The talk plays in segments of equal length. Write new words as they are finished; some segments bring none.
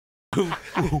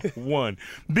1.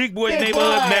 Big Boys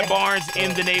Neighborhood, Matt Barnes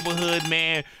in the neighborhood,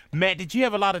 man. Matt, did you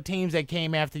have a lot of teams that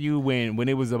came after you when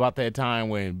it was about that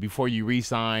time before you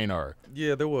re-signed or?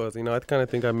 Yeah, there was. I kind of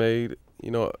think I made,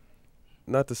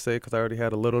 not to say because I already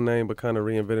had a little name, but kind of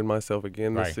reinvented myself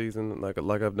again this season, like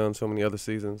I've done so many other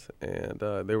seasons. And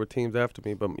there were teams after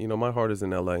me, but my heart is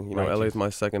in LA. LA is my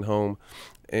second home,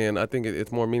 and I think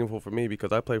it's more meaningful for me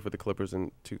because I played for the Clippers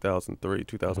in 2003,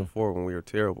 2004 when we were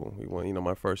terrible. We won,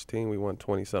 my first team, we won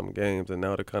 20-something games, and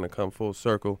now to kind of come full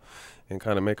circle and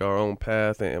kind of make our own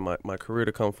path and my career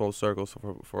to come full circle.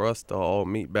 So for us to all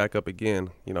meet back up again,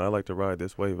 I like to ride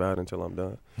this wave out until I'm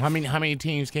done. How many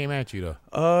teams came at you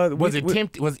though?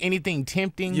 Was anything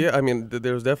tempting? Yeah,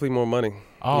 there's definitely more money.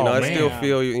 Oh, I man. still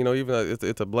feel, even though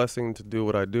it's a blessing to do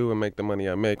what I do and make the money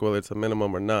I make, whether it's a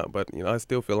minimum or not, but, I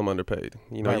still feel I'm underpaid.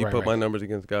 You put my numbers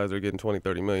against guys that are getting 20,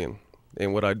 30 million,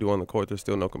 and what I do on the court, there's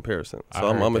still no comparison. So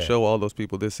I'm going to show all those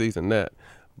people this season that.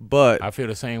 But I feel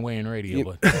the same way in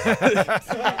radio.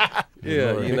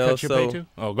 Yeah, they cut your pay too?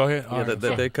 Oh, go ahead.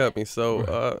 Yeah, they cut me.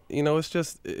 So,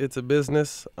 it's a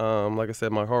business. Like I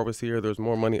said, my heart was here. There's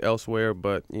more money elsewhere.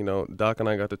 But, Doc and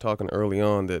I got to talking early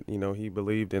on that, he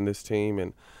believed in this team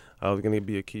and I was going to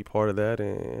be a key part of that.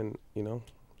 And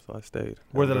so I stayed.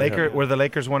 Were the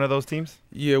Lakers one of those teams?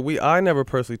 Yeah, I never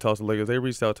personally talked to the Lakers. They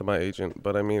reached out to my agent,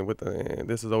 but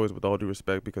this is always with all due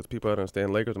respect because people don't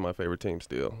understand Lakers are my favorite team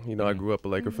still. I grew up a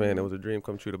Laker fan. It was a dream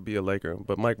come true to be a Laker,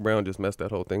 but Mike Brown just messed that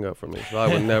whole thing up for me. So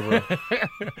I would never.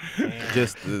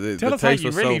 Just the taste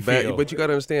was so bad. But you got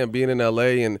to understand, being in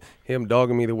LA and him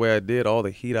dogging me the way I did, all the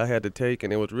heat I had to take,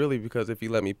 and it was really because if he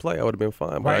let me play, I would have been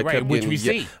fine. But I kept which we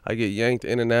see. I get yanked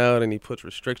in and out, and he puts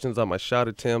restrictions on my shot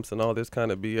attempts and all this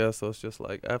kind of BS. So it's just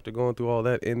like after going through all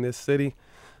that in this city,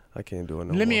 I can't do it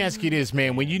no more. Let me ask you this,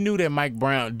 man. When you knew that Mike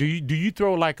Brown, do you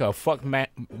throw like a fuck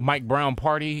Mike Brown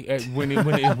party when he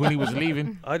was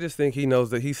leaving? I just think he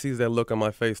knows that he sees that look on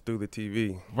my face through the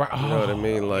TV. Right. You know what I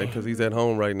mean? Like, because he's at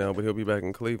home right now, but he'll be back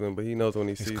in Cleveland. But he knows when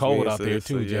he sees me. It's cold out there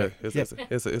too, Jack.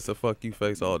 It's a fuck you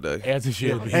face all day. As it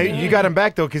should be. Hey, you got him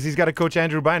back though, because he's got to coach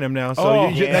Andrew Bynum now.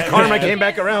 So that karma came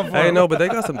back around for him. Hey, no, but they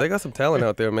got some talent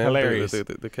out there, man. Hilarious. The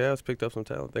Cavs picked up some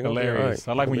talent. Hilarious.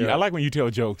 Right. I like when you tell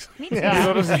jokes. Me too. You know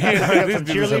what I'm saying? This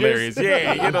dude is hilarious.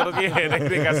 Yeah,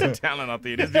 they got some talent out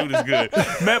there. This dude is good.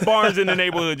 Matt Barnes in the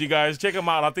neighborhood, you guys. Check him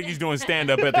out. I think he's doing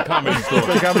stand-up at the Comedy Store.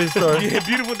 The Comedy Store. Yeah,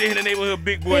 beautiful day in the neighborhood,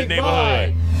 Big Boys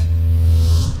Neighborhood.